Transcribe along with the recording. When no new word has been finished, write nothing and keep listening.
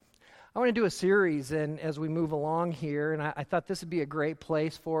I want to do a series, and as we move along here, and I thought this would be a great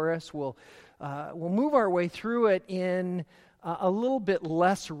place for us. We'll move our way through it in a little bit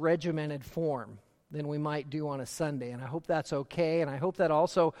less regimented form than we might do on a Sunday, and I hope that's okay, and I hope that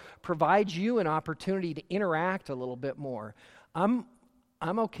also provides you an opportunity to interact a little bit more. I'm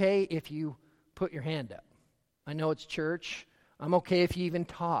okay if you put your hand up. I know it's church. I'm okay if you even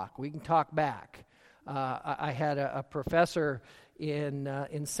talk. We can talk back. I had a professor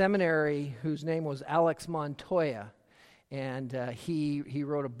in seminary whose name was Alex Montoya, and he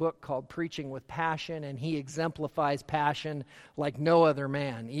wrote a book called Preaching with Passion, and he exemplifies passion like no other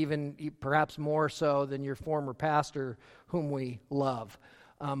man, even perhaps more so than your former pastor whom we love.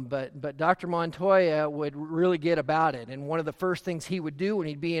 But Dr. Montoya would really get about it, and one of the first things he would do when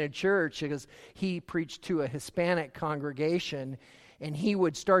he'd be in a church, because he preached to a Hispanic congregation, and he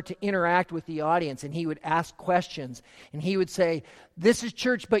would start to interact with the audience, and he would ask questions, and he would say, "This is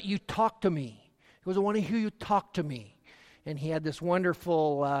church, but you talk to me." He goes, "I want to hear you talk to me." And he had this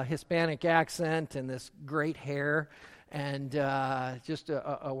wonderful Hispanic accent and this great hair, and just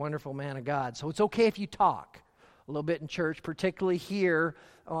a wonderful man of God. So it's okay if you talk a little bit in church, particularly here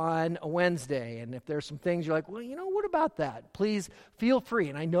on a Wednesday. And if there's some things you're like, well, what about that? Please feel free.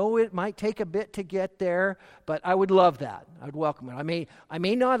 And I know it might take a bit to get there, but I would love that. I would welcome it. I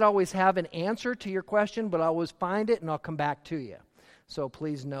may not always have an answer to your question, but I'll always find it and I'll come back to you. So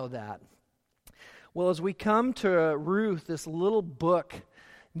please know that. Well, as we come to Ruth, this little book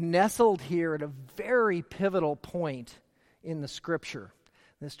nestled here at a very pivotal point in the Scripture,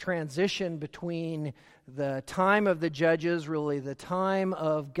 this transition between the time of the judges, really the time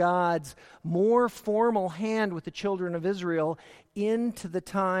of God's more formal hand with the children of Israel, into the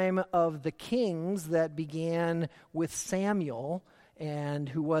time of the kings that began with Samuel, and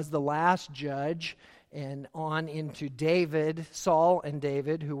who was the last judge, and on into David, Saul and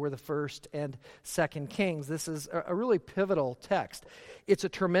David, who were the first and second kings. This is a really pivotal text. It's a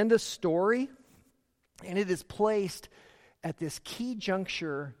tremendous story, and it is placed at this key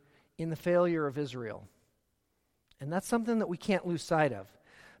juncture in the failure of Israel. And that's something that we can't lose sight of,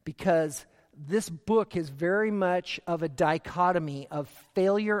 because this book is very much of a dichotomy of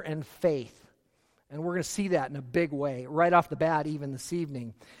failure and faith. And we're going to see that in a big way, right off the bat, even this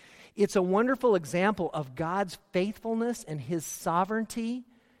evening. It's a wonderful example of God's faithfulness and His sovereignty,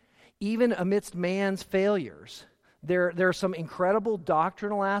 even amidst man's failures. There are some incredible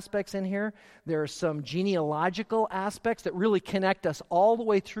doctrinal aspects in here. There are some genealogical aspects that really connect us all the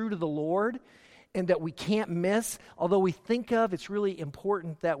way through to the Lord and that we can't miss. Although we think of, it's really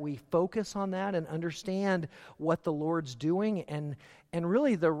important that we focus on that and understand what the Lord's doing and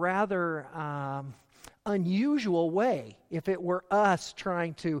really the rather unusual way, if it were us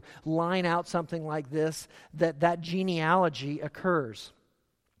trying to line out something like this, that genealogy occurs.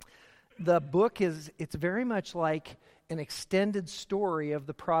 The book it's very much like an extended story of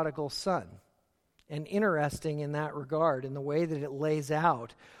the prodigal son, and interesting in that regard, in the way that it lays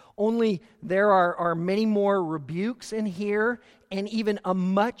out. Only there are many more rebukes in here, and even a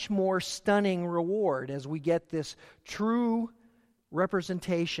much more stunning reward as we get this true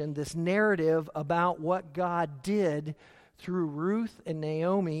representation, this narrative about what God did through Ruth and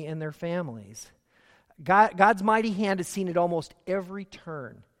Naomi and their families. God's mighty hand is seen at almost every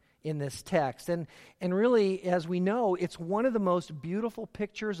turn in this text. And really, as we know, it's one of the most beautiful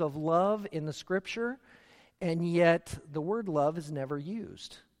pictures of love in the Scripture, and yet the word love is never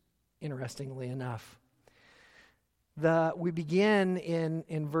used, interestingly enough. We begin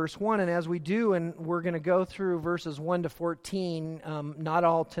in verse 1, and as we do, and we're going to go through verses 1 to 14, not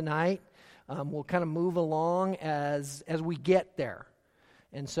all tonight. We'll kind of move along as we get there.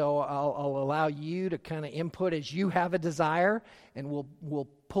 And so I'll allow you to kind of input as you have a desire, and we'll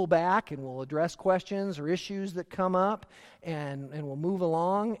pull back and we'll address questions or issues that come up, and we'll move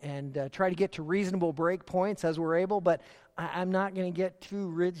along and try to get to reasonable break points as we're able, but I'm not going to get too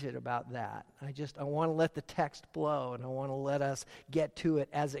rigid about that. I want to let the text flow, and I want to let us get to it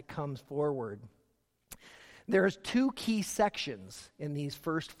as it comes forward. There's two key sections in these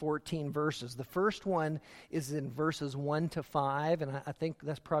first 14 verses. The first one is in verses 1 to 5, and I think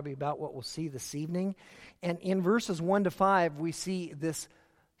that's probably about what we'll see this evening. And in verses 1 to 5, we see this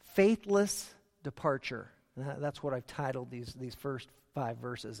faithless departure. That's what I've titled these first 5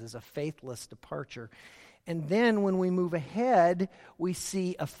 verses, is a faithless departure. And then when we move ahead, we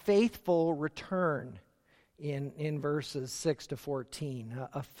see a faithful return in verses 6 to 14,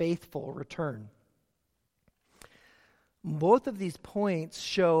 a faithful return. Both of these points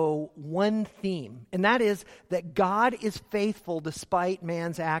show one theme, and that is that God is faithful despite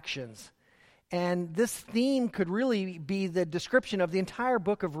man's actions. And this theme could really be the description of the entire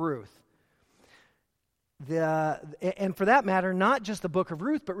book of Ruth. And for that matter, not just the book of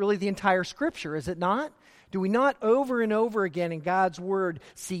Ruth, but really the entire Scripture, is it not? Do we not over and over again in God's Word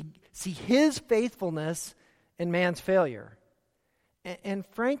see His faithfulness in man's failure? And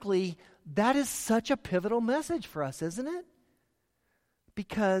frankly, that is such a pivotal message for us, isn't it?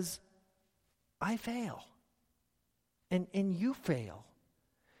 Because I fail. And you fail.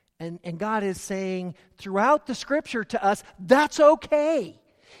 And God is saying throughout the Scripture to us, that's okay.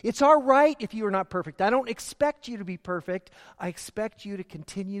 It's all right if you are not perfect. I don't expect you to be perfect. I expect you to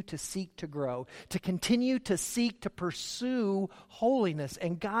continue to seek to grow, to continue to seek to pursue holiness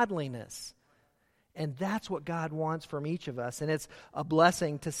and godliness. And that's what God wants from each of us. And it's a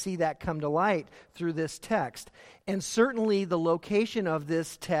blessing to see that come to light through this text. And certainly the location of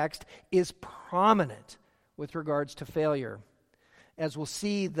this text is prominent with regards to failure. As we'll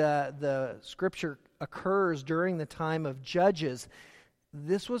see, the Scripture occurs during the time of Judges.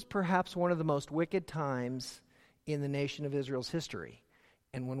 This was perhaps one of the most wicked times in the nation of Israel's history.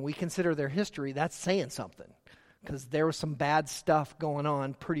 And when we consider their history, that's saying something, because there was some bad stuff going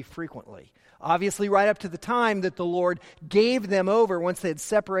on pretty frequently. Obviously, right up to the time that the Lord gave them over, once they had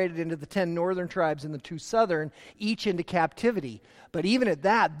separated into the 10 northern tribes and the 2 southern, each into captivity. But even at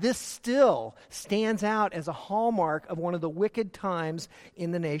that, this still stands out as a hallmark of one of the wicked times in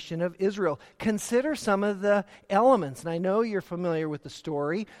the nation of Israel. Consider some of the elements, and I know you're familiar with the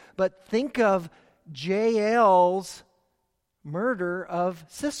story, but think of Jael's murder of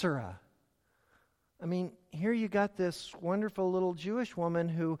Sisera. I mean, here you got this wonderful little Jewish woman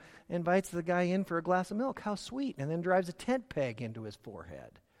who invites the guy in for a glass of milk. How sweet. And then drives a tent peg into his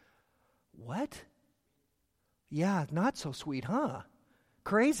forehead. What? Yeah, not so sweet, huh?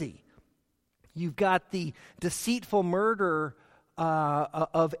 Crazy. You've got the deceitful murder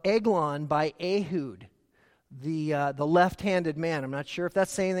of Eglon by Ehud, the left-handed man. I'm not sure if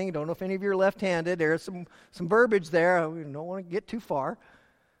that's saying anything. Don't know if any of you are left-handed. There's some verbiage there. I don't want to get too far.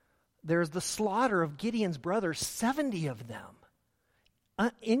 There's the slaughter of Gideon's brothers, 70 of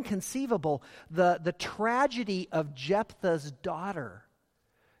them. Inconceivable. The tragedy of Jephthah's daughter,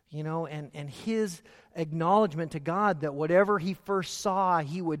 and his acknowledgement to God that whatever he first saw,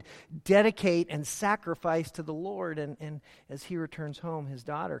 he would dedicate and sacrifice to the Lord. And as he returns home, his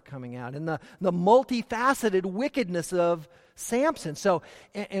daughter coming out. And the multifaceted wickedness of Samson. So,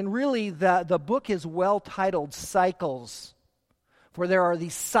 and really the book is well titled Cycles. For there are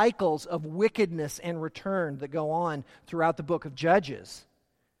these cycles of wickedness and return that go on throughout the book of Judges.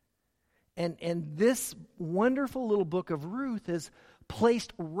 And this wonderful little book of Ruth is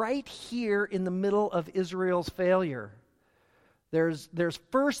placed right here in the middle of Israel's failure. There's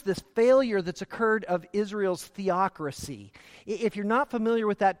first this failure that's occurred of Israel's theocracy. If you're not familiar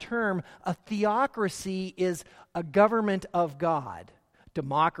with that term, a theocracy is a government of God.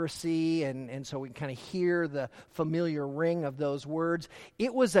 Democracy, and so we can kind of hear the familiar ring of those words.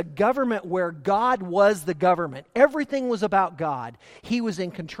 It was a government where God was the government. Everything was about God. He was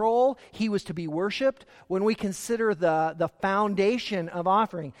in control. He was to be worshipped. When we consider the foundation of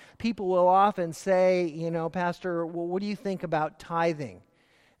offering, people will often say, Pastor, well, what do you think about tithing?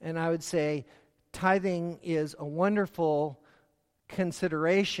 And I would say tithing is a wonderful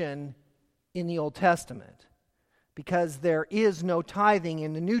consideration in the Old Testament, because there is no tithing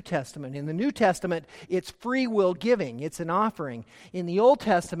in the New Testament. In the New Testament, it's free will giving. It's an offering. In the Old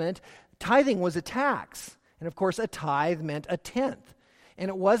Testament, tithing was a tax. And of course, a tithe meant a tenth. And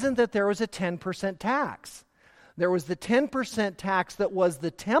it wasn't that there was a 10% tax. There was the 10% tax that was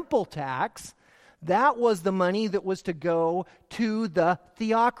the temple tax. That was the money that was to go to the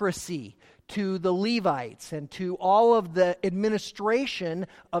theocracy, to the Levites, and to all of the administration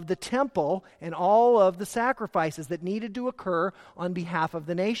of the temple and all of the sacrifices that needed to occur on behalf of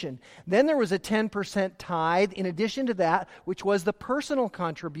the nation. Then there was a 10% tithe in addition to that, which was the personal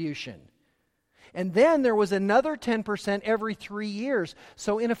contribution. And then there was another 10% every 3 years.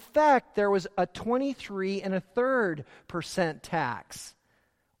 So in effect, there was a 23 1/3% tax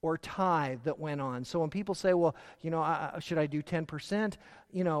or tithe that went on. So when people say, well, should I do 10%?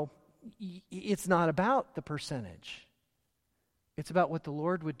 It's not about the percentage. It's about what the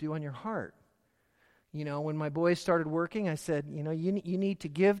Lord would do on your heart. When my boys started working, I said, you need to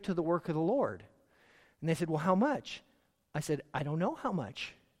give to the work of the Lord. And they said, well, how much? I said, I don't know how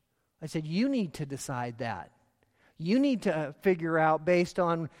much. I said, you need to decide that. You need to figure out, based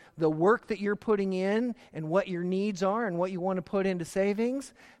on the work that you're putting in and what your needs are and what you want to put into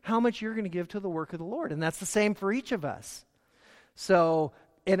savings, how much you're going to give to the work of the Lord. And that's the same for each of us. So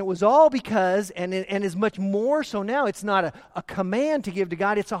And it was all because, and is much more so now, it's not a command to give to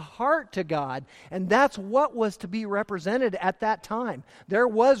God, it's a heart to God. And that's what was to be represented at that time. There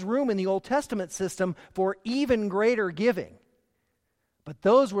was room in the Old Testament system for even greater giving. But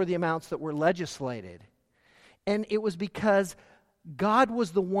those were the amounts that were legislated. And it was because God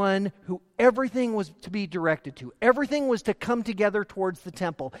was the one who everything was to be directed to. Everything was to come together towards the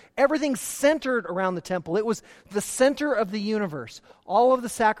temple. Everything centered around the temple. It was the center of the universe. All of the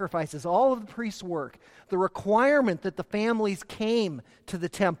sacrifices, all of the priest's work, the requirement that the families came to the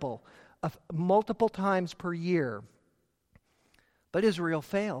temple multiple times per year. But Israel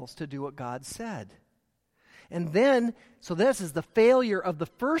fails to do what God said. And then, so this is the failure of the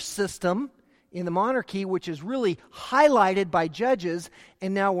first system in the monarchy, which is really highlighted by Judges,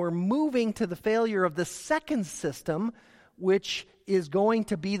 and now we're moving to the failure of the second system, which is going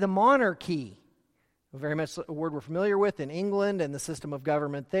to be the monarchy. Very much a word we're familiar with in England and the system of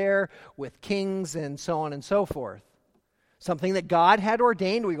government there, with kings and so on and so forth. Something that God had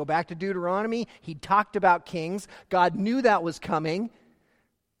ordained. We go back to Deuteronomy. He talked about kings. God knew that was coming.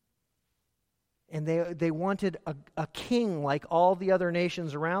 And they wanted a king like all the other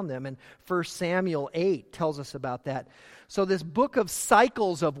nations around them. And 1 Samuel 8 tells us about that. So this book of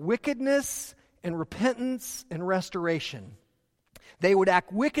cycles of wickedness and repentance and restoration. They would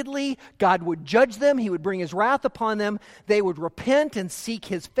act wickedly. God would judge them. He would bring His wrath upon them. They would repent and seek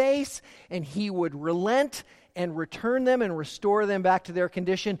His face. And He would relent and return them and restore them back to their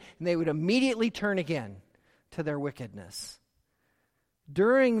condition. And they would immediately turn again to their wickedness.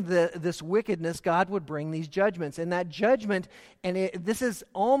 During this wickedness, God would bring these judgments. And that judgment, this is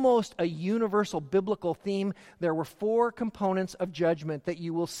almost a universal biblical theme. There were 4 components of judgment that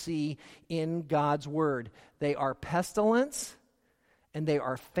you will see in God's Word. They are pestilence, and they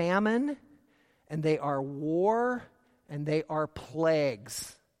are famine, and they are war, and they are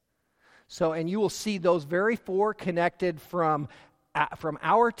plagues. So, and you will see those very 4 connected from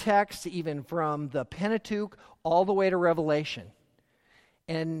our text, even from the Pentateuch, all the way to Revelation.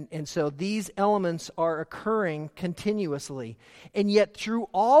 And so these elements are occurring continuously. And yet through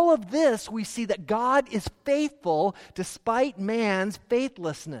all of this, we see that God is faithful despite man's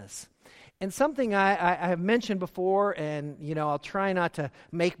faithlessness. And something I have mentioned before, and I'll try not to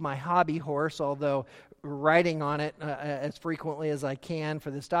make my hobby horse, although writing on it as frequently as I can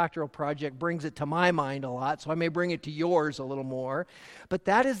for this doctoral project brings it to my mind a lot, so I may bring it to yours a little more. But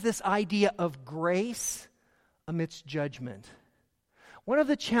that is this idea of grace amidst judgment. One of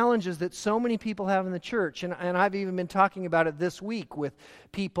the challenges that so many people have in the church, and I've even been talking about it this week with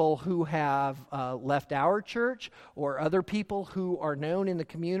people who have left our church or other people who are known in the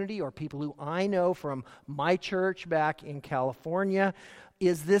community or people who I know from my church back in California,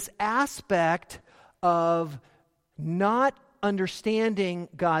 is this aspect of not understanding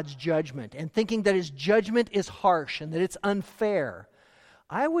God's judgment and thinking that His judgment is harsh and that it's unfair.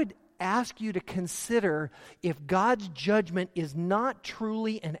 I would ask you to consider if God's judgment is not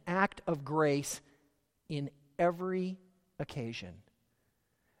truly an act of grace in every occasion.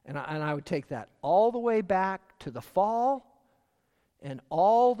 And I would take that all the way back to the fall and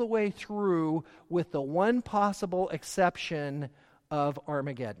all the way through with the one possible exception of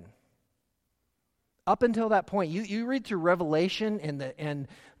Armageddon. Up until that point, you read through Revelation and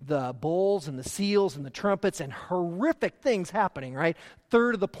the bowls and the seals and the trumpets and horrific things happening, right?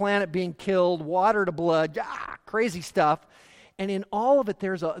 Third of the planet being killed, water to blood, crazy stuff. And in all of it,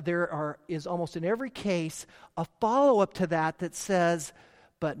 there is almost in every case a follow-up to that says,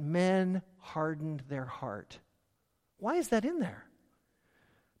 but men hardened their heart. Why is that in there?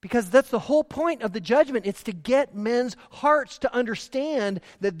 Because that's the whole point of the judgment. It's to get men's hearts to understand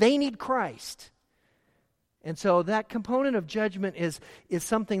that they need Christ. And so that component of judgment is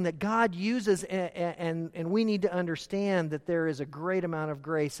something that God uses, and we need to understand that there is a great amount of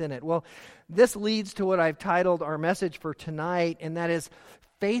grace in it. Well, this leads to what I've titled our message for tonight, and that is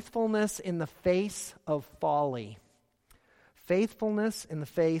faithfulness in the face of folly. Faithfulness in the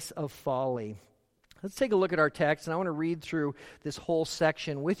face of folly. Let's take a look at our text, and I want to read through this whole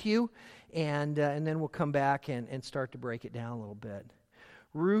section with you, and then we'll come back and start to break it down a little bit.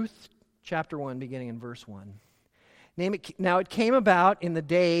 Ruth Chapter 1, beginning in verse 1. Now it came about in the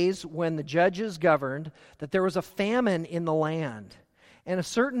days when the judges governed that there was a famine in the land. And a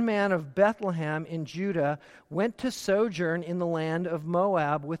certain man of Bethlehem in Judah went to sojourn in the land of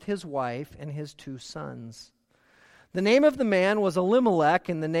Moab with his wife and his 2 sons. The name of the man was Elimelech,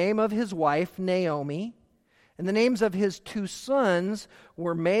 and the name of his wife Naomi. And the names of his 2 sons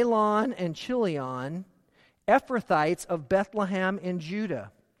were Mahlon and Chilion, Ephrathites of Bethlehem in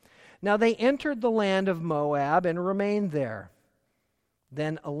Judah. Now they entered the land of Moab and remained there.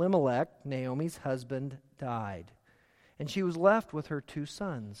 Then Elimelech, Naomi's husband, died, and she was left with her 2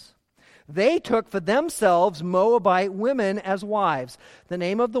 sons. They took for themselves Moabite women as wives. The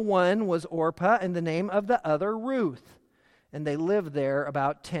name of the one was Orpah, and the name of the other Ruth. And they lived there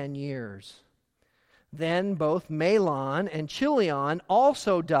about 10 years. Then both Mahlon and Chilion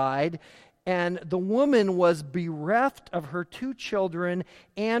also died, and the woman was bereft of her 2 children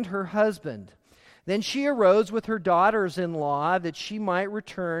and her husband. Then she arose with her daughters-in-law that she might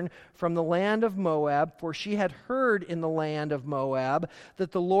return from the land of Moab, for she had heard in the land of Moab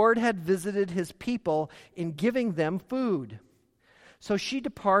that the Lord had visited his people in giving them food. So she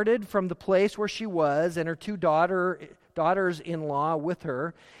departed from the place where she was, and her 2 daughters-in-law with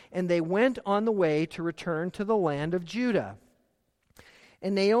her, and they went on the way to return to the land of Judah.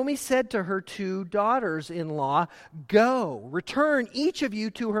 And Naomi said to her 2 daughters-in-law, "Go, return each of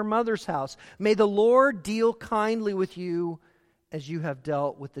you to her mother's house. May the Lord deal kindly with you as you have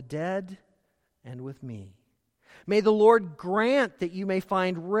dealt with the dead and with me. May the Lord grant that you may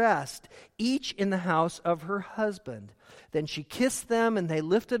find rest, each in the house of her husband." Then she kissed them, and they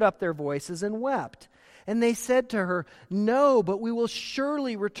lifted up their voices and wept. And they said to her, "No, but we will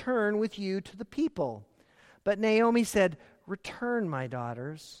surely return with you to the people." But Naomi said, "Return, my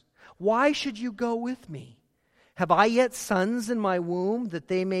daughters. Why should you go with me? Have I yet sons in my womb that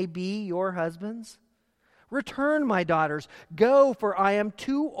they may be your husbands? Return, my daughters. Go, for I am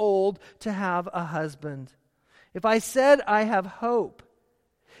too old to have a husband. If I said I have hope,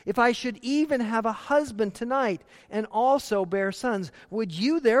 if I should even have a husband tonight and also bear sons, would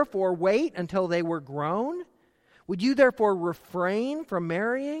you therefore wait until they were grown? Would you therefore refrain from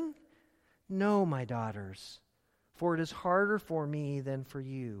marrying? No, my daughters. For it is harder for me than for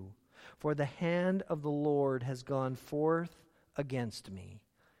you. For the hand of the Lord has gone forth against me."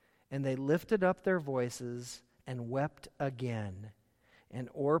 And they lifted up their voices and wept again. And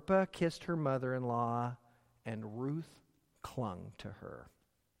Orpah kissed her mother-in-law, and Ruth clung to her.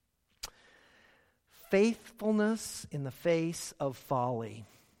 Faithfulness in the face of folly.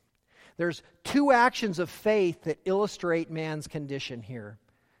 There's 2 actions of faith that illustrate man's condition here.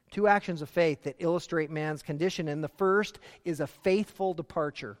 2 actions of faith that illustrate man's condition, and the first is a faithful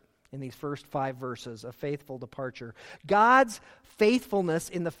departure in these first 5 verses, a faithful departure. God's faithfulness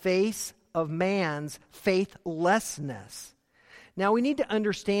in the face of man's faithlessness. Now, we need to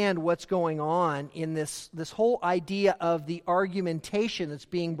understand what's going on in this whole idea of the argumentation that's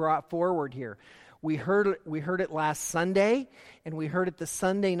being brought forward here. We heard it last Sunday, and we heard it the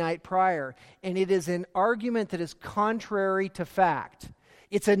Sunday night prior, and it is an argument that is contrary to fact.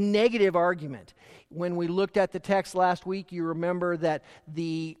 It's a negative argument. When we looked at the text last week, you remember that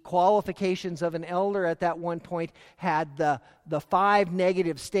the qualifications of an elder at that one point had the 5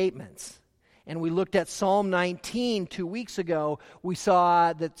 negative statements. And we looked at Psalm 19 2 weeks ago. We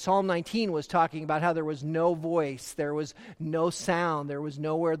saw that Psalm 19 was talking about how there was no voice, there was no sound, there was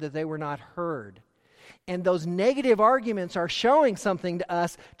nowhere that they were not heard. And those negative arguments are showing something to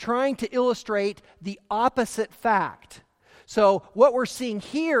us, trying to illustrate the opposite fact. So what we're seeing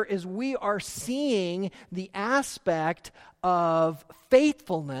here is we are seeing the aspect of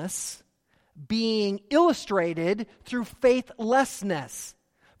faithfulness being illustrated through faithlessness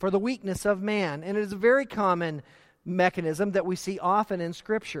for the weakness of man. And it is a very common mechanism that we see often in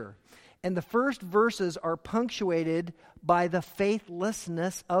Scripture. And the first verses are punctuated by the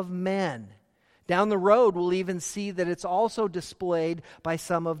faithlessness of men. Down the road, we'll even see that it's also displayed by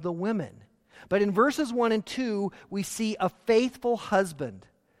some of the women. But in verses 1 and 2, we see a faithless husband.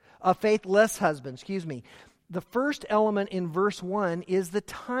 The first element in verse 1 is the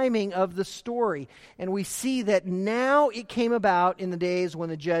timing of the story. And we see that now it came about in the days when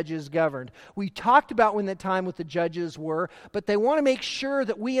the judges governed. We talked about when the time with the judges were, but they want to make sure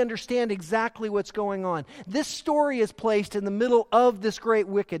that we understand exactly what's going on. This story is placed in the middle of this great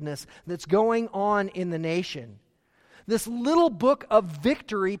wickedness that's going on in the nation. This little book of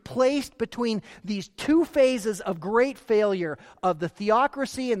victory placed between these 2 phases of great failure, of the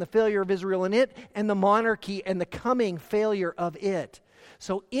theocracy and the failure of Israel in it, and the monarchy and the coming failure of it.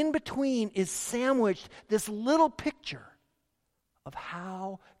 So in between is sandwiched this little picture of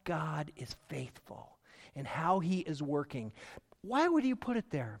how God is faithful and how He is working. Why would you put it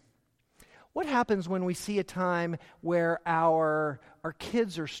there? What happens when we see a time where our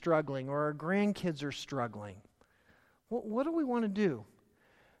kids are struggling or our grandkids are struggling? What do we want to do?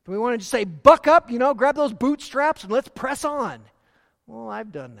 Do we want to just say, buck up, grab those bootstraps and let's press on? Well,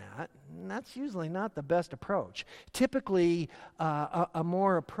 I've done that, and that's usually not the best approach. Typically, a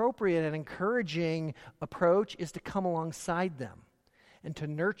more appropriate and encouraging approach is to come alongside them and to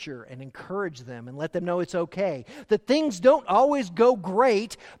nurture and encourage them and let them know it's okay. That things don't always go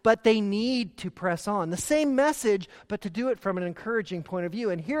great, but they need to press on. The same message, but to do it from an encouraging point of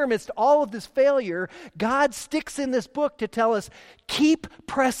view. And here, amidst all of this failure, God sticks in this book to tell us, keep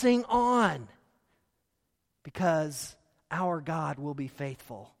pressing on, because our God will be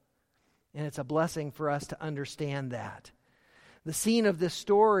faithful. And it's a blessing for us to understand that. The scene of this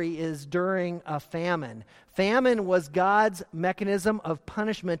story is during a famine. Famine was God's mechanism of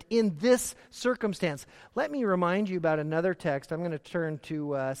punishment in this circumstance. Let me remind you about another text. I'm going to turn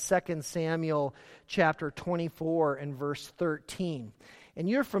to 2 Samuel chapter 24 and verse 13. And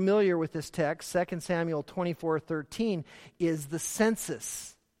you're familiar with this text. 2 Samuel 24:13 is the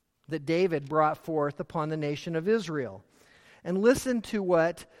census that David brought forth upon the nation of Israel. And listen to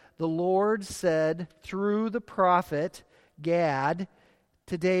what the Lord said through the prophet Gad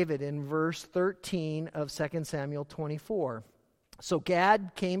to David in verse 13 of 2 Samuel 24. So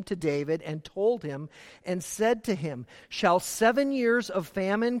Gad came to David and told him and said to him, "Shall 7 years of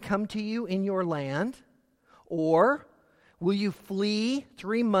famine come to you in your land? Or will you flee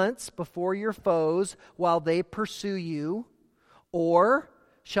 3 months before your foes while they pursue you? Or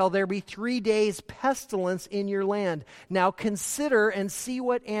shall there be 3 days pestilence in your land? Now consider and see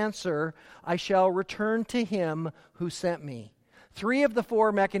what answer I shall return to him who sent me." 3 of the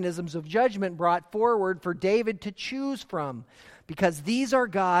 4 mechanisms of judgment brought forward for David to choose from, because these are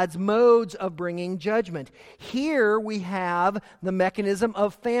God's modes of bringing judgment. Here we have the mechanism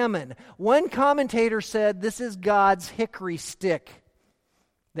of famine. One commentator said this is God's hickory stick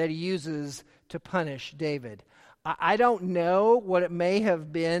that he uses to punish David. I don't know what it may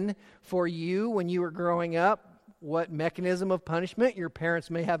have been for you when you were growing up, what mechanism of punishment your parents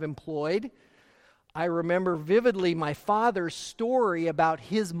may have employed. I remember vividly my father's story about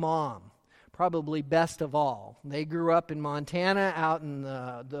his mom, probably best of all. They grew up in Montana, out in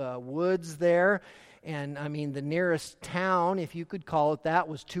the woods there, and I mean the nearest town, if you could call it that,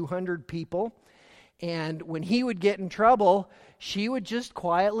 was 200 people. And when he would get in trouble, she would just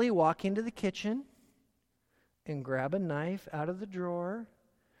quietly walk into the kitchen and grab a knife out of the drawer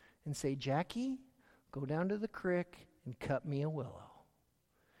and say, "Jackie, go down to the creek and cut me a willow.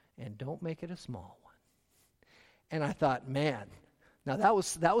 And don't make it a small one." And I thought, man, now that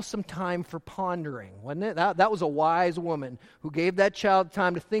was some time for pondering, wasn't it? That was a wise woman who gave that child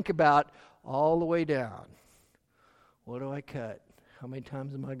time to think about all the way down. What do I cut? How many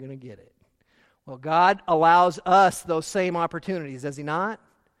times am I going to get it? Well, God allows us those same opportunities, does he not?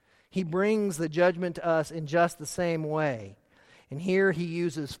 He brings the judgment to us in just the same way. And here he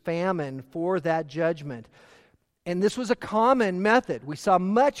uses famine for that judgment. And this was a common method. We saw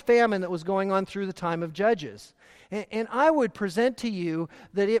much famine that was going on through the time of Judges. And I would present to you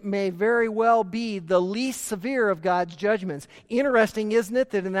that it may very well be the least severe of God's judgments. Interesting, isn't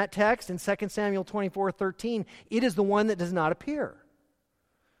it, that in that text, in 2 Samuel 24:13, it is the one that does not appear.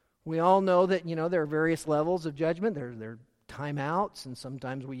 We all know that, there are various levels of judgment. There are timeouts, and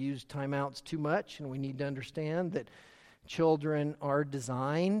sometimes we use timeouts too much, and we need to understand that children are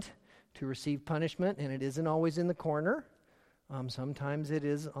designed to receive punishment, and it isn't always in the corner. Sometimes it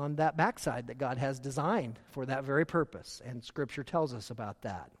is on that backside that God has designed for that very purpose, and Scripture tells us about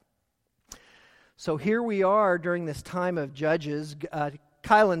that. So here we are during this time of Judges.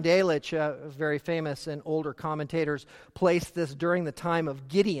 Kylan Delitzsch, very famous and older commentators, placed this during the time of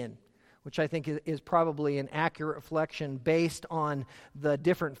Gideon, which I think is probably an accurate reflection based on the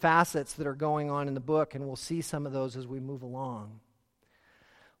different facets that are going on in the book, and we'll see some of those as we move along.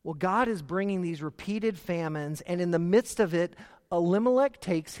 Well, God is bringing these repeated famines, and in the midst of it, Elimelech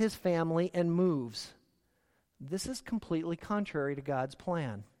takes his family and moves. This is completely contrary to God's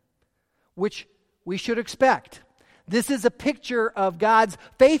plan, which we should expect. This is a picture of God's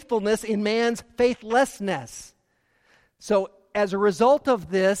faithfulness in man's faithlessness. So, as a result of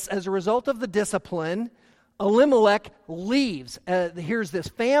this, as a result of the discipline, Elimelech leaves. Here's this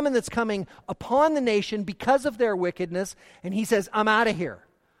famine that's coming upon the nation because of their wickedness, and he says, "I'm out of here."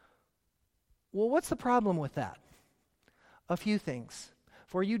 Well, what's the problem with that? A few things.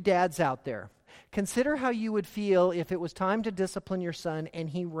 For you dads out there, consider how you would feel if it was time to discipline your son and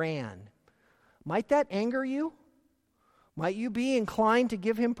he ran. Might that anger you? Might you be inclined to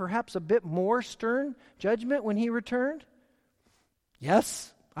give him perhaps a bit more stern judgment when he returned?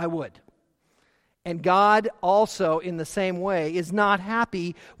 Yes, I would. And God also, in the same way, is not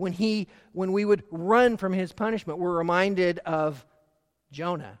happy when we would run from his punishment. We're reminded of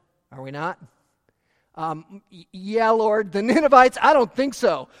Jonah, are we not? Yeah, Lord, the Ninevites, I don't think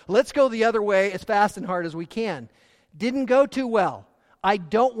so. Let's go the other way as fast and hard as we can. Didn't go too well. I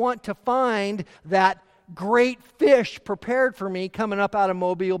don't want to find that great fish prepared for me coming up out of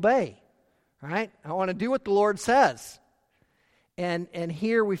Mobile Bay. Right? I want to do what the Lord says. And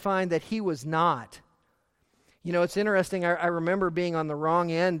here we find that he was not. You know, it's interesting. I remember being on the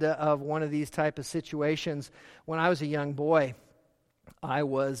wrong end of one of these type of situations when I was a young boy. I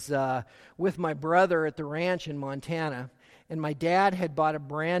was with my brother at the ranch in Montana, and my dad had bought a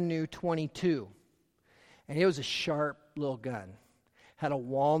brand new .22, and it was a sharp little gun. Had a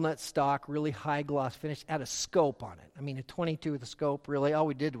walnut stock, really high gloss finish, had a scope on it. I mean, a .22 with a scope, really, all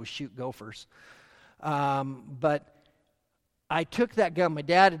we did was shoot gophers. But I took that gun. My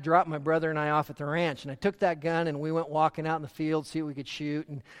dad had dropped my brother and I off at the ranch, and I took that gun, and we went walking out in the field, see what we could shoot,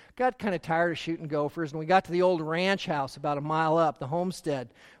 and got kind of tired of shooting gophers, and we got to the old ranch house about a mile up, the homestead,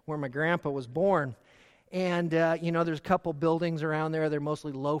 where my grandpa was born. And, there's a couple buildings around there. They're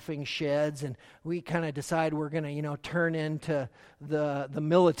mostly loafing sheds, and we kind of decide we're going to, turn into the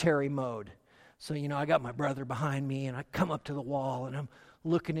military mode. So, I got my brother behind me, and I come up to the wall, and I'm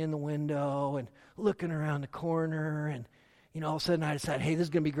looking in the window and looking around the corner, and all of a sudden I decide, hey, this is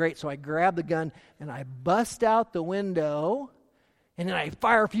going to be great. So I grab the gun and I bust out the window, and then I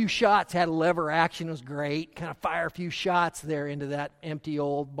fire a few shots. Had a lever action, it was great. Kind of fire a few shots there into that empty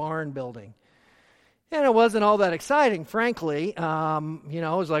old barn building. And it wasn't all that exciting, frankly. It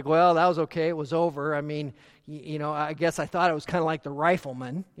was like, well, that was okay. It was over. I mean, I guess I thought it was kind of like the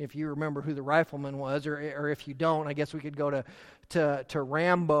rifleman, if you remember who the rifleman was, or if you don't, I guess we could go to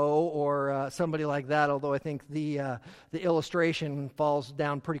Rambo or somebody like that, although I think the illustration falls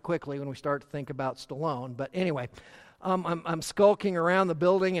down pretty quickly when we start to think about Stallone. But anyway, I'm skulking around the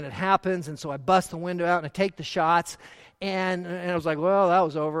building, and it happens, and so I bust the window out, and I take the shots, and I was like, well, that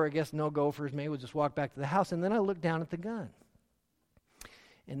was over. I guess no gophers. Maybe we'll just walk back to the house. And then I look down at the gun.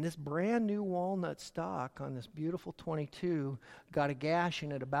 And this brand new walnut stock on this beautiful .22 got a gash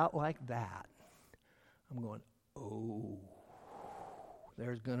in it about like that. I'm going, oh,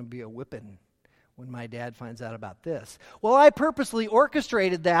 there's going to be a whipping when my dad finds out about this. Well, I purposely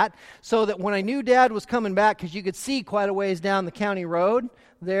orchestrated that so that when I knew Dad was coming back, because you could see quite a ways down the county road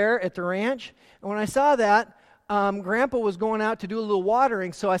there at the ranch, and when I saw that, Grandpa was going out to do a little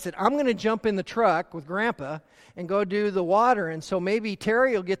watering, so I said, I'm going to jump in the truck with Grandpa and go do the watering, so maybe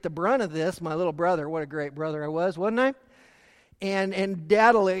Terry will get the brunt of this, my little brother. What a great brother I was, wasn't I? And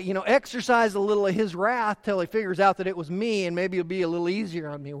Dad will, exercise a little of his wrath till he figures out that it was me, and maybe it'll be a little easier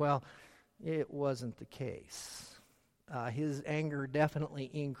on me. Well, it wasn't the case. His anger definitely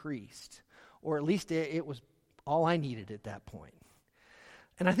increased, or at least it was all I needed at that point.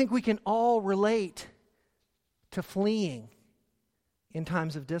 And I think we can all relate to fleeing in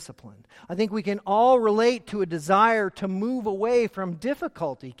times of discipline. I think we can all relate to a desire to move away from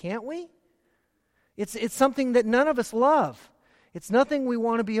difficulty, can't we? It's something that none of us love. It's nothing we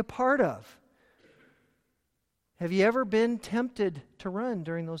want to be a part of. Have you ever been tempted to run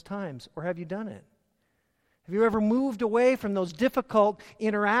during those times, or have you done it? Have you ever moved away from those difficult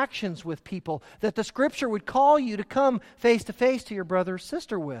interactions with people that the Scripture would call you to come face to face to your brother or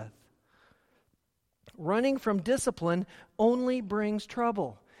sister with? Running from discipline only brings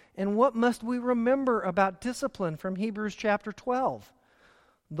trouble. And what must we remember about discipline from Hebrews chapter 12?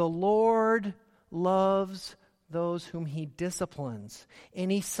 The Lord loves those whom He disciplines.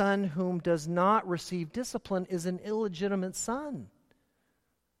 Any son whom does not receive discipline is an illegitimate son.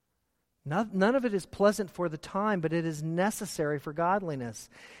 None of it is pleasant for the time, but it is necessary for godliness.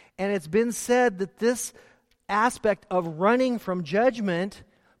 And it's been said that this aspect of running from judgment,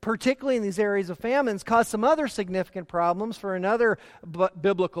 particularly in these areas of famines, caused some other significant problems for another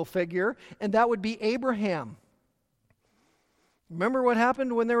biblical figure, and that would be Abraham. Remember what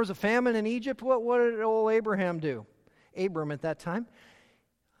happened when there was a famine in Egypt? What did old Abraham do? Abram at that time.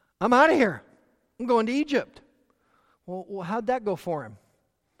 I'm out of here. I'm going to Egypt. Well, how'd that go for him?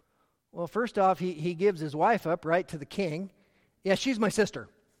 Well, first off, he gives his wife up, right, to the king. Yeah, she's my sister.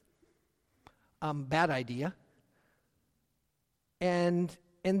 Bad idea. And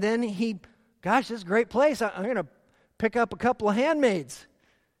then gosh, this is a great place. I'm going to pick up a couple of handmaids,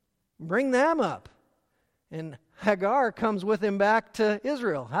 bring them up. And Hagar comes with him back to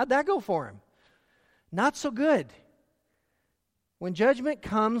Israel. How'd that go for him? Not so good. When judgment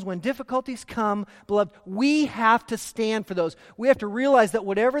comes, when difficulties come, beloved, we have to stand for those. We have to realize that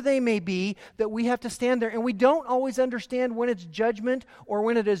whatever they may be, that we have to stand there. And we don't always understand when it's judgment or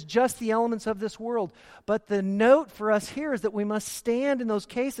when it is just the elements of this world. But the note for us here is that we must stand in those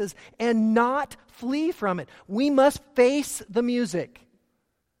cases and not flee from it. We must face the music.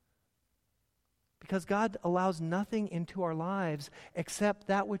 Because God allows nothing into our lives except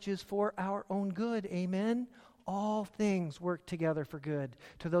that which is for our own good. Amen? all things work together for good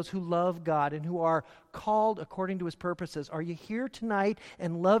to those who love God and who are called according to his purposes. Are you here tonight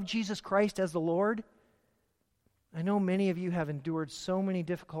and love Jesus Christ as the Lord? I know many of you have endured so many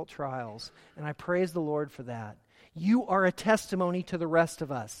difficult trials, and I praise the Lord for that. You are a testimony to the rest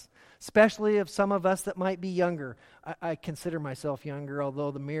of us, especially of some of us that might be younger. I consider myself younger,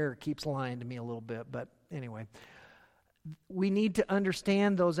 although the mirror keeps lying to me a little bit. But anyway, we need to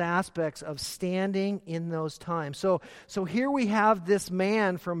understand those aspects of standing in those times. So here we have this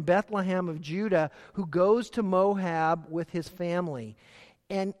man from Bethlehem of Judah who goes to Moab with his family.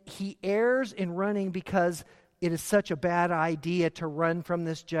 And he errs in running because it is such a bad idea to run from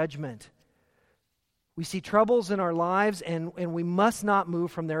this judgment. We see troubles in our lives, and we must not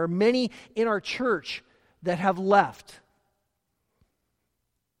move from there. There are many in our church that have left.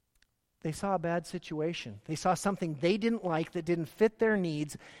 They saw a bad situation. They saw something they didn't like that didn't fit their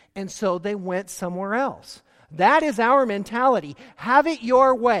needs, and so they went somewhere else. That is our mentality. Have it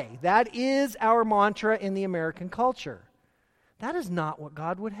your way. That is our mantra in the American culture. That is not what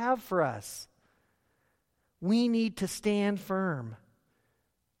God would have for us. We need to stand firm.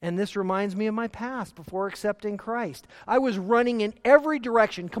 And this reminds me of my past before accepting Christ. I was running in every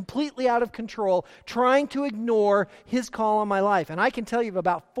direction, completely out of control, trying to ignore his call on my life. And I can tell you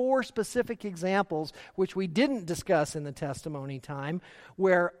about 4 specific examples, which we didn't discuss in the testimony time,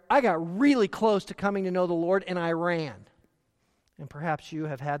 where I got really close to coming to know the Lord and I ran. And perhaps you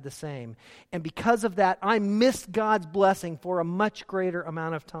have had the same. And because of that, I missed God's blessing for a much greater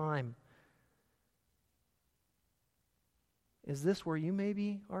amount of time. Is this where you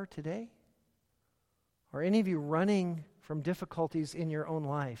maybe are today? Are any of you running from difficulties in your own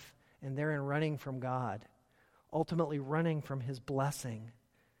life and therein running from God, ultimately running from his blessing?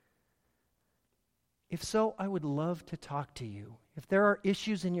 If so, I would love to talk to you. If there are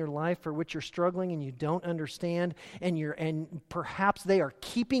issues in your life for which you're struggling and you don't understand, and perhaps they are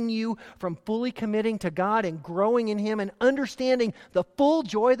keeping you from fully committing to God and growing in him and understanding the full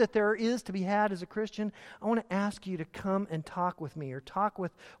joy that there is to be had as a Christian, I want to ask you to come and talk with me or talk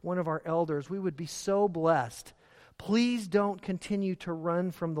with one of our elders. We would be so blessed. Please don't continue to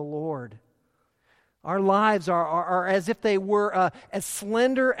run from the Lord. Our lives are as if they were as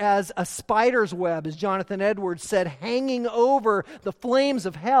slender as a spider's web, as Jonathan Edwards said, hanging over the flames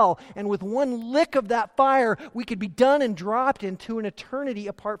of hell. And with one lick of that fire, we could be done and dropped into an eternity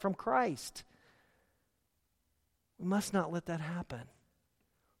apart from Christ. We must not let that happen.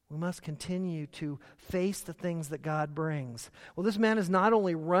 We must continue to face the things that God brings. Well, this man is not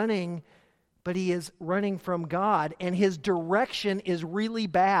only running, but he is running from God, and his direction is really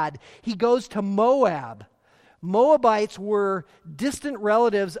bad. He goes to Moab. Moabites were distant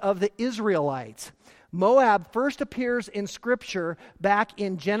relatives of the Israelites. Moab first appears in Scripture back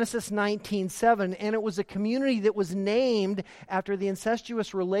in Genesis 19:7, and it was a community that was named after the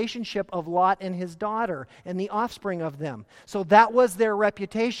incestuous relationship of Lot and his daughter and the offspring of them. So that was their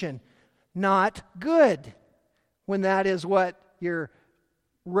reputation. Not good, when that is what your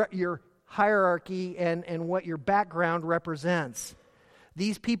hierarchy and what your background represents.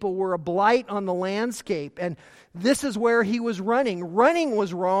 These people were a blight on the landscape, and this is where he was running. Running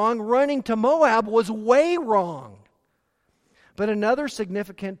was wrong. Running to Moab was way wrong. But another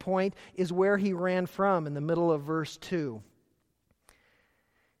significant point is where he ran from in the middle of verse 2.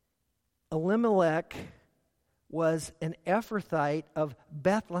 Elimelech was an Ephrathite of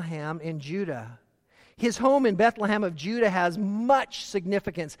Bethlehem in Judah. His home in Bethlehem of Judah has much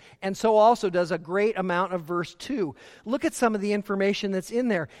significance, and so also does a great amount of verse 2. Look at some of the information that's in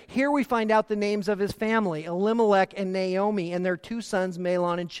there. Here we find out the names of his family, Elimelech and Naomi, and their 2 sons,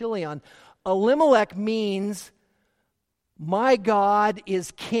 Mahlon and Chilion. Elimelech means, my God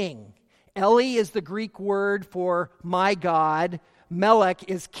is king. Eli is the Greek word for my God. Melech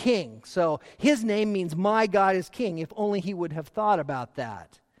is king. So his name means my God is king, if only he would have thought about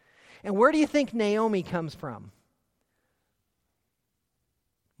that. And where do you think Naomi comes from?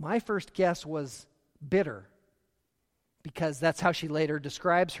 My first guess was bitter, because that's how she later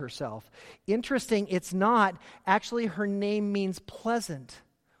describes herself. Interesting, it's not. Actually, her name means pleasant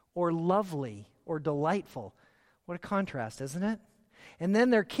or lovely or delightful. What a contrast, isn't it? And then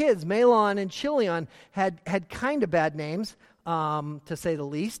their kids, Mahlon and Chilion, had kind of bad names, to say the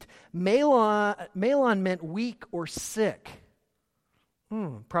least. Mahlon meant weak or sick.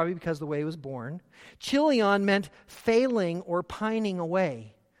 Probably because of the way he was born. Chilion meant failing or pining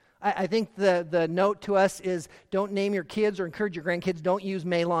away. I think the note to us is, don't name your kids or encourage your grandkids, don't use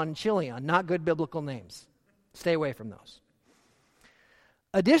Mahlon and Chilion. Not good biblical names. Stay away from those.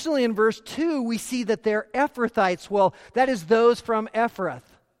 Additionally, in verse 2, we see that they're Ephrathites. Well, that is those from Ephrath.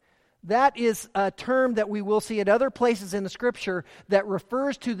 That is a term that we will see at other places in the Scripture that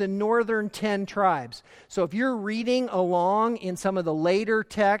refers to the northern 10 tribes. So if you're reading along in some of the later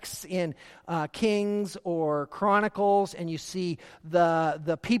texts in Kings or Chronicles, and you see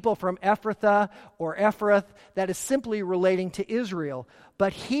the people from Ephrathah or Ephrath, that is simply relating to Israel.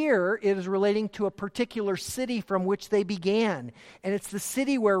 But here it is relating to a particular city from which they began. And it's the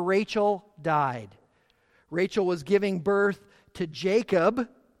city where Rachel died. Rachel was giving birth to Jacob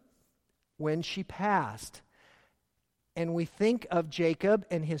when she passed. And we think of Jacob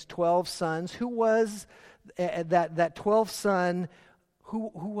and his 12 sons. Who was that 12th son? Who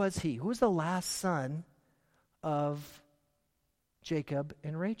was he? Who was the last son of Jacob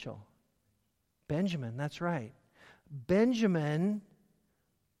and Rachel? Benjamin, that's right. Benjamin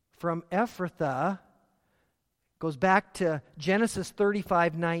from Ephrathah goes back to Genesis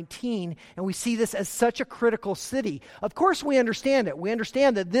 35:19, and we see this as such a critical city. Of course we understand it. We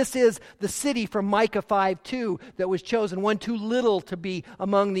understand that this is the city from Micah 5:2 that was chosen, one too little to be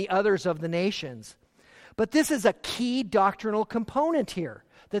among the others of the nations. But this is a key doctrinal component here,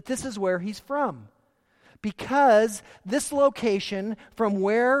 that this is where he's from. Because this location from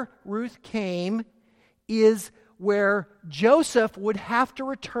where Ruth came is where Joseph would have to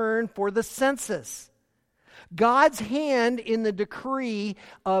return for the census. God's hand in the decree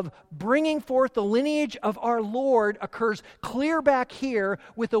of bringing forth the lineage of our Lord occurs clear back here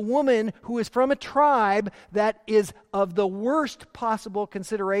with a woman who is from a tribe that is of the worst possible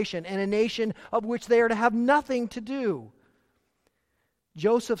consideration and a nation of which they are to have nothing to do.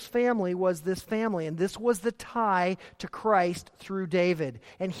 Joseph's family was this family, and this was the tie to Christ through David.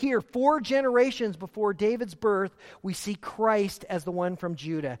 And here, 4 generations before David's birth, we see Christ as the one from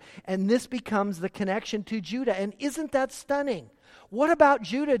Judah. And this becomes the connection to Judah. And isn't that stunning? What about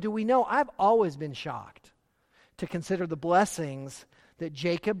Judah do we know? I've always been shocked to consider the blessings that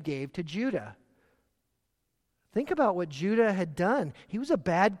Jacob gave to Judah. Think about what Judah had done. He was a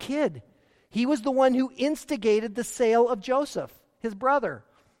bad kid. He was the one who instigated the sale of Joseph, his brother.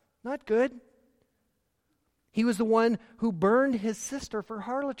 Not good. He was the one who burned his sister for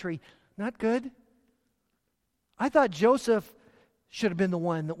harlotry. Not good. I thought Joseph should have been the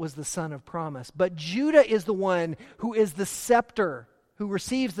one that was the son of promise. But Judah is the one who is the scepter, who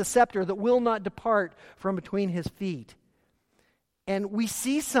receives the scepter that will not depart from between his feet. And we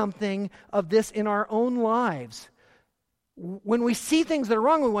see something of this in our own lives. When we see things that are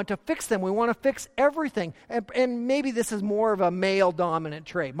wrong, we want to fix them. We want to fix everything. And maybe this is more of a male-dominant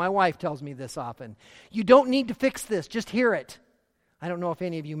trait. My wife tells me this often. You don't need to fix this, just hear it. I don't know if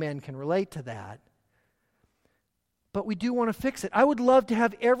any of you men can relate to that. But we do want to fix it. I would love to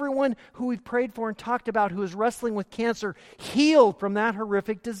have everyone who we've prayed for and talked about who is wrestling with cancer healed from that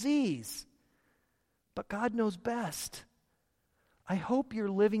horrific disease. But God knows best. I hope you're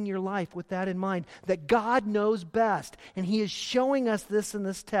living your life with that in mind, that God knows best, and He is showing us this in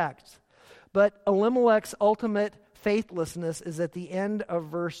this text. But Elimelech's ultimate faithlessness is at the end of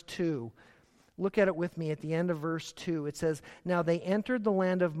verse 2. Look at it with me at the end of verse 2. It says, "Now they entered the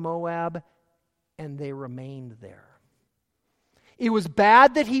land of Moab, and they remained there." It was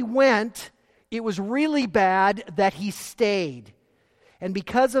bad that he went. It was really bad that he stayed. And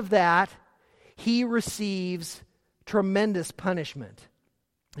because of that, he receives tremendous punishment.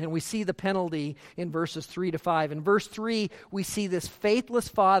 And we see the penalty in verses 3 to 5. In verse 3, we see this faithless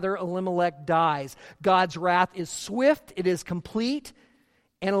father, Elimelech, dies. God's wrath is swift, it is complete,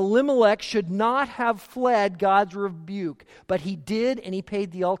 and Elimelech should not have fled God's rebuke, but he did, and he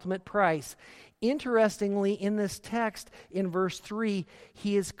paid the ultimate price. Interestingly, in this text, in verse 3,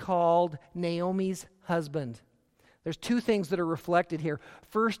 he is called Naomi's husband. There's 2 things that are reflected here.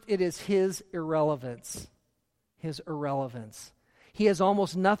 First, it is his irrelevance. His irrelevance. He has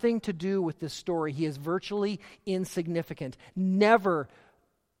almost nothing to do with this story. He is virtually insignificant. Never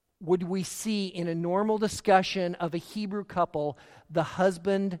would we see in a normal discussion of a Hebrew couple the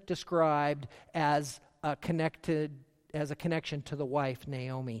husband described as a connection to the wife,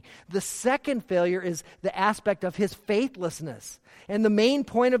 Naomi. The second failure is the aspect of his faithlessness. And the main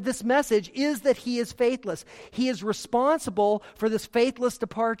point of this message is that he is faithless. He is responsible for this faithless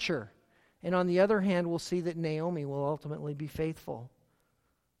departure. And on the other hand, we'll see that Naomi will ultimately be faithful.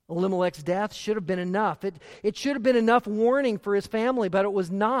 Elimelech's death should have been enough. It should have been enough warning for his family, but it was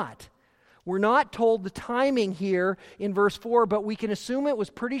not. We're not told the timing here in verse 4, but we can assume it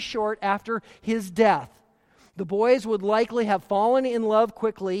was pretty short after his death. The boys would likely have fallen in love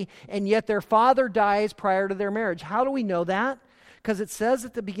quickly, and yet their father dies prior to their marriage. How do we know that? Because it says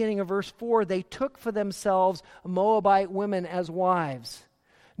at the beginning of verse 4, they took for themselves Moabite women as wives.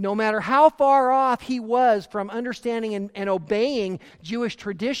 No matter how far off he was from understanding and obeying Jewish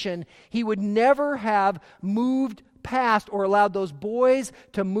tradition, he would never have moved past or allowed those boys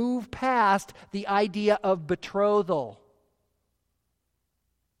to move past the idea of betrothal.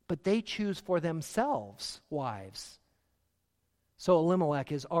 But they choose for themselves wives. So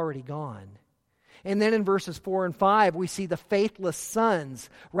Elimelech is already gone. And then in verses 4 and 5, we see the faithless sons.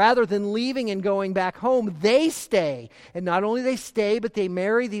 Rather than leaving and going back home, they stay. And not only they stay, but they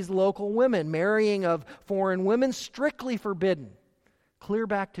marry these local women. Marrying of foreign women, strictly forbidden. Clear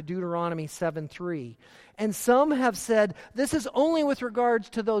back to Deuteronomy 7:3. And some have said this is only with regards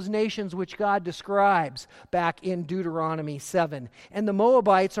to those nations which God describes back in Deuteronomy 7. And the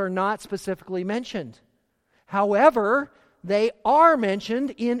Moabites are not specifically mentioned. However, they are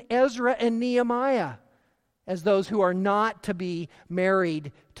mentioned in Ezra and Nehemiah as those who are not to be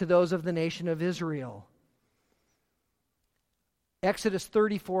married to those of the nation of Israel. Exodus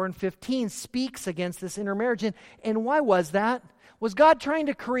 34 and 15 speaks against this intermarriage. And why was that? Was God trying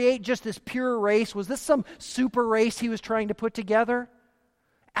to create just this pure race? Was this some super race he was trying to put together?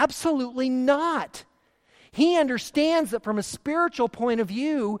 Absolutely not. He understands that from a spiritual point of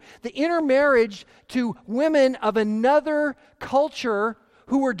view, the intermarriage to women of another culture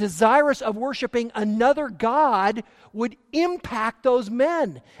who were desirous of worshiping another god would impact those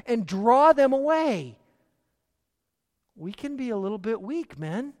men and draw them away. We can be a little bit weak,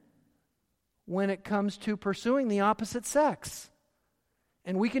 men, when it comes to pursuing the opposite sex.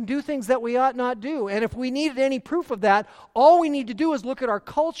 And we can do things that we ought not do. And if we needed any proof of that, all we need to do is look at our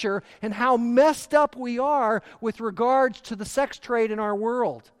culture and how messed up we are with regards to the sex trade in our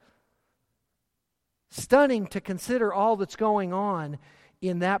world. Stunning to consider all that's going on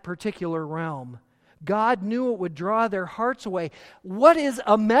in that particular realm. God knew it would draw their hearts away. What is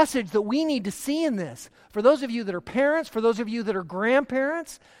a message that we need to see in this? For those of you that are parents, for those of you that are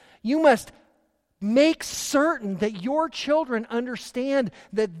grandparents, you must make certain that your children understand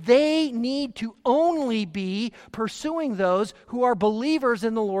that they need to only be pursuing those who are believers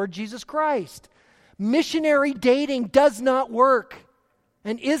in the Lord Jesus Christ. Missionary dating does not work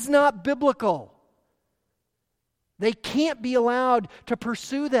and is not biblical. They can't be allowed to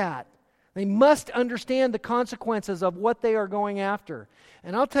pursue that. They must understand the consequences of what they are going after.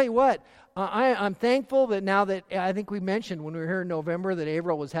 And I'll tell you what, I'm thankful that now that, I think we mentioned when we were here in November that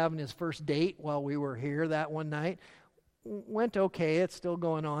Averill was having his first date while we were here that one night. Went okay, it's still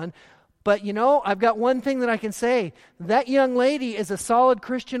going on. But you know, I've got one thing that I can say. That young lady is a solid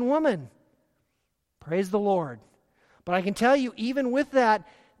Christian woman. Praise the Lord. But I can tell you, even with that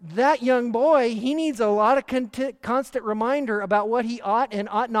young boy, he needs a lot of constant reminder about what he ought and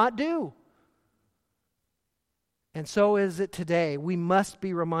ought not do. And so is it today. We must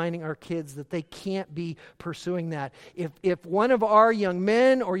be reminding our kids that they can't be pursuing that. If one of our young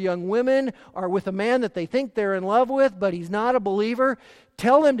men or young women are with a man that they think they're in love with, but he's not a believer,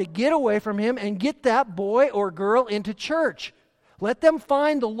 tell them to get away from him and get that boy or girl into church. Let them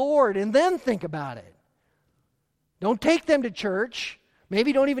find the Lord and then think about it. Don't take them to church.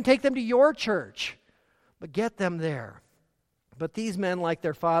 Maybe don't even take them to your church, but get them there. But these men, like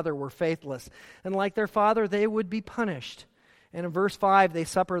their father, were faithless. And like their father, they would be punished. And in verse 5, they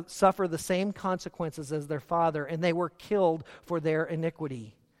suffer the same consequences as their father, and they were killed for their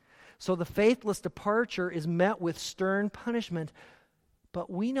iniquity. So the faithless departure is met with stern punishment,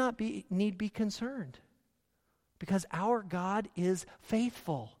 but we need be concerned, because our God is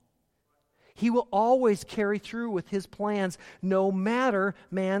faithful. He will always carry through with his plans, no matter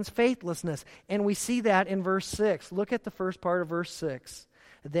man's faithlessness. And we see that in verse 6. Look at the first part of verse 6.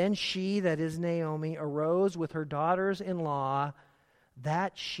 Then she, that is Naomi, arose with her daughters-in-law,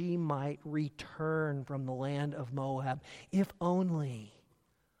 that she might return from the land of Moab. If only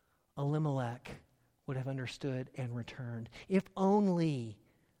Elimelech would have understood and returned. If only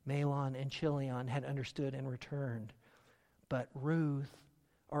Mahlon and Chilion had understood and returned. But Ruth,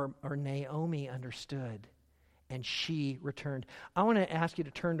 or Naomi, understood, and she returned. I want to ask you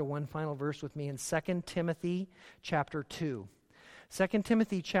to turn to one final verse with me in 2 Timothy chapter 2. 2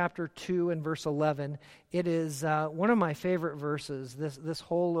 Timothy chapter 2 and verse 11. It is one of my favorite verses, this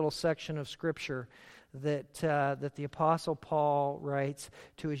whole little section of Scripture that the Apostle Paul writes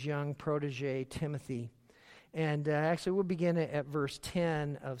to his young protege, Timothy. And actually, we'll begin at verse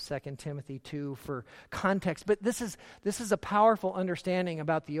 10 of 2 Timothy 2 for context. But this is a powerful understanding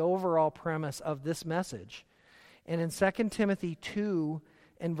about the overall premise of this message. And in 2 Timothy 2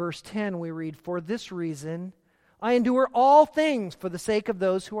 and verse 10, we read, "For this reason I endure all things for the sake of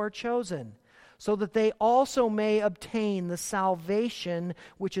those who are chosen, so that they also may obtain the salvation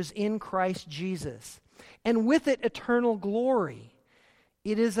which is in Christ Jesus, and with it eternal glory.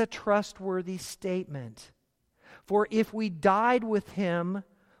 It is a trustworthy statement. For if we died with him,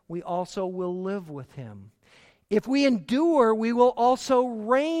 we also will live with him. If we endure, we will also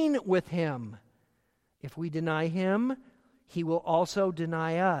reign with him. If we deny him, he will also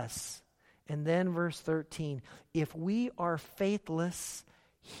deny us. And then verse 13, if we are faithless,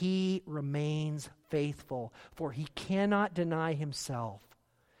 he remains faithful, for he cannot deny himself.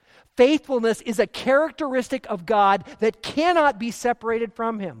 Faithfulness is a characteristic of God that cannot be separated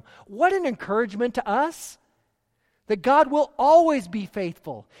from him. What an encouragement to us! That God will always be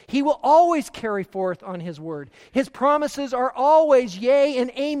faithful. He will always carry forth on his word. His promises are always yea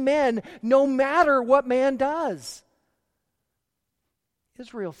and amen, no matter what man does.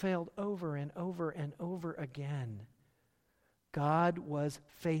 Israel failed over and over and over again. God was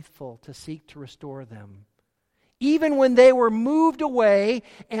faithful to seek to restore them. Even when they were moved away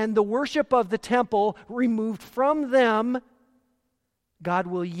and the worship of the temple removed from them, God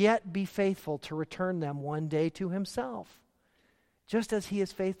will yet be faithful to return them one day to himself, just as he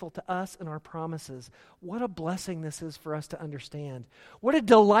is faithful to us and our promises. What a blessing this is for us to understand. What a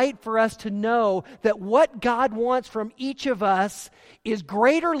delight for us to know that what God wants from each of us is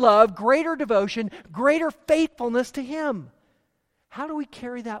greater love, greater devotion, greater faithfulness to him. How do we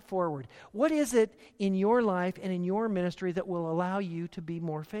carry that forward? What is it in your life and in your ministry that will allow you to be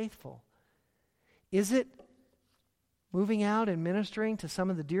more faithful? Is it moving out and ministering to some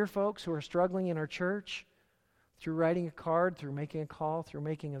of the dear folks who are struggling in our church through writing a card, through making a call, through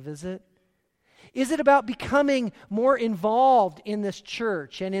making a visit? Is it about becoming more involved in this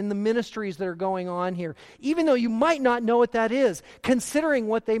church and in the ministries that are going on here, even though you might not know what that is, considering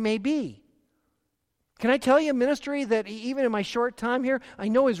what they may be? Can I tell you a ministry that even in my short time here, I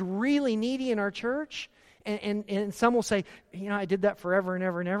know is really needy in our church? And some will say, I did that forever and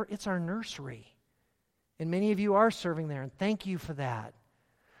ever and ever. It's our nursery. And many of you are serving there, and thank you for that.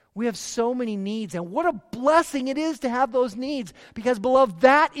 We have so many needs, and what a blessing it is to have those needs, because, beloved,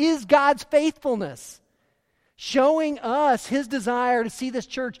 that is God's faithfulness, showing us his desire to see this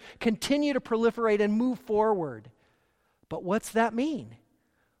church continue to proliferate and move forward. But what's that mean?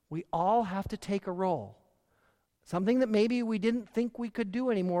 We all have to take a role, something that maybe we didn't think we could do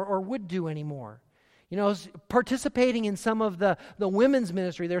anymore or would do anymore. Participating in some of the women's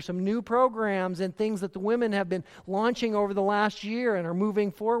ministry. There's some new programs and things that the women have been launching over the last year and are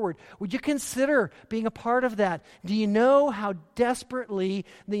moving forward. Would you consider being a part of that? Do you know how desperately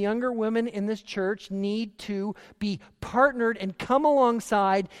the younger women in this church need to be partnered and come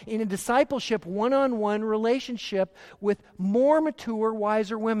alongside in a discipleship, one-on-one relationship with more mature,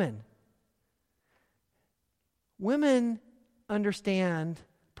 wiser women? Women understand,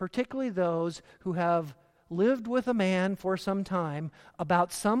 particularly those who have lived with a man for some time,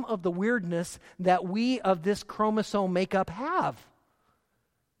 about some of the weirdness that we of this chromosome makeup have.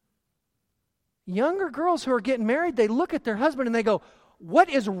 Younger girls who are getting married, they look at their husband and they go,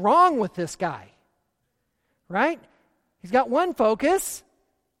 what is wrong with this guy? Right? He's got one focus.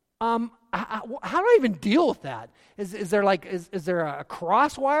 How do I even deal with that? Is there a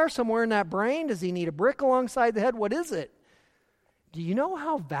cross wire somewhere in that brain? Does he need a brick alongside the head? What is it? Do you know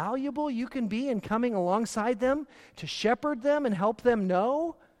how valuable you can be in coming alongside them to shepherd them and help them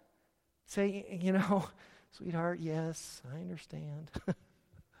know? Say, sweetheart, yes, I understand.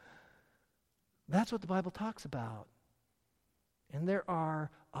 That's what the Bible talks about. And there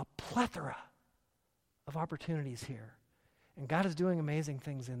are a plethora of opportunities here. And God is doing amazing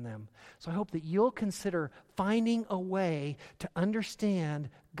things in them. So I hope that you'll consider finding a way to understand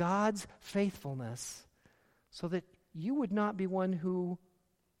God's faithfulness so that you would not be one who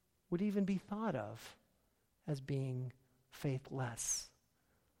would even be thought of as being faithless.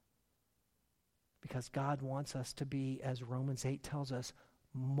 Because God wants us to be, as Romans 8 tells us,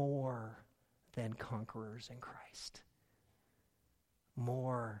 more than conquerors in Christ.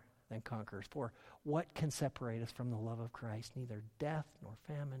 More than conquerors. For what can separate us from the love of Christ? Neither death, nor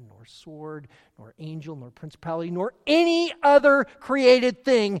famine, nor sword, nor angel, nor principality, nor any other created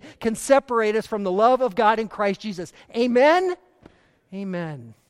thing can separate us from the love of God in Christ Jesus. Amen? Amen.